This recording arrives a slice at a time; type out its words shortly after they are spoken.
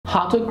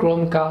How to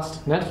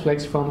Chromecast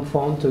Netflix from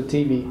phone to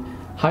TV.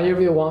 Hi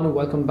everyone,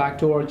 welcome back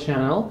to our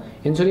channel.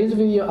 In today's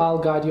video, I'll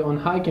guide you on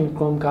how you can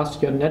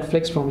Chromecast your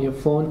Netflix from your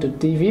phone to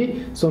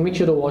TV. So make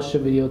sure to watch the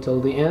video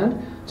till the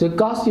end. To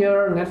cast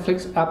your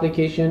Netflix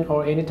application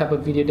or any type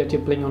of video that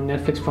you're playing on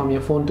Netflix from your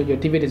phone to your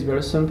TV, it is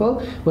very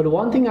simple. But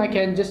one thing I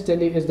can just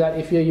tell you is that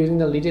if you're using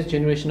the latest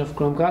generation of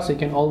Chromecast, you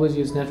can always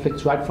use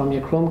Netflix right from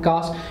your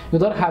Chromecast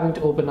without having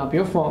to open up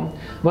your phone.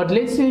 But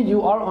let's say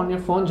you are on your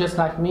phone just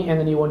like me and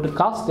then you want to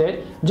cast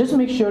it. Just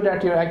make sure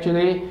that you're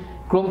actually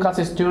Chromecast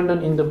is turned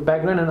on in the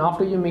background, and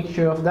after you make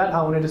sure of that,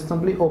 I wanted to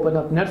simply open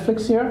up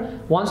Netflix here.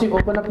 Once you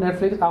open up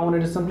Netflix, I wanted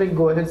to simply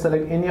go ahead and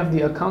select any of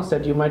the accounts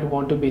that you might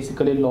want to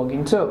basically log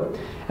into.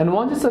 And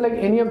once you select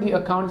any of the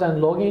accounts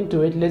and log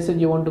into it, let's say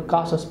you want to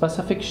cast a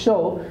specific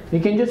show, you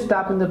can just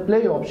tap in the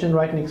play option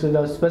right next to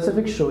the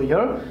specific show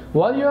here.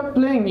 While you are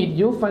playing it,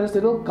 you'll find this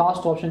little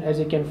cast option, as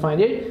you can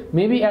find it,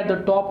 maybe at the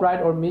top right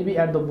or maybe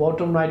at the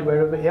bottom right,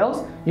 wherever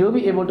else, you'll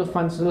be able to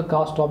find this little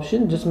cast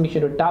option. Just make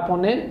sure to tap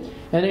on it,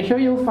 and here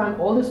you'll find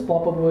all this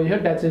pop-up over here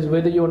that says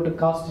whether you want to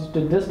cast it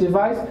to this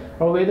device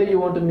or whether you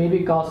want to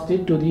maybe cast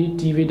it to the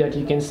TV that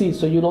you can see.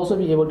 So you'll also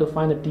be able to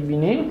find the TV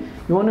name.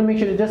 You want to make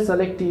sure to just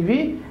select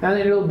TV, and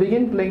it will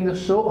begin playing the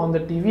show on the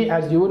TV,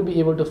 as you will be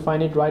able to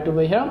find it right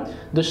over here.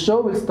 The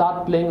show will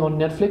start playing on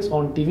Netflix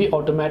on TV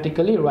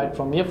automatically right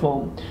from your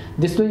phone.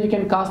 This way you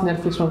can cast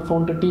Netflix from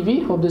phone to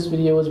TV. Hope this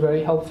video was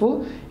very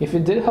helpful. If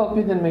it did help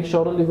you, then make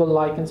sure to leave a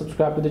like and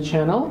subscribe to the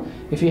channel.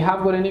 If you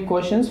have got any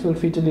questions, feel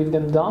free to leave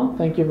them down.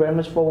 Thank you very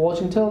much for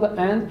watching till the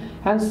end,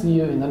 and see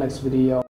you in the next video.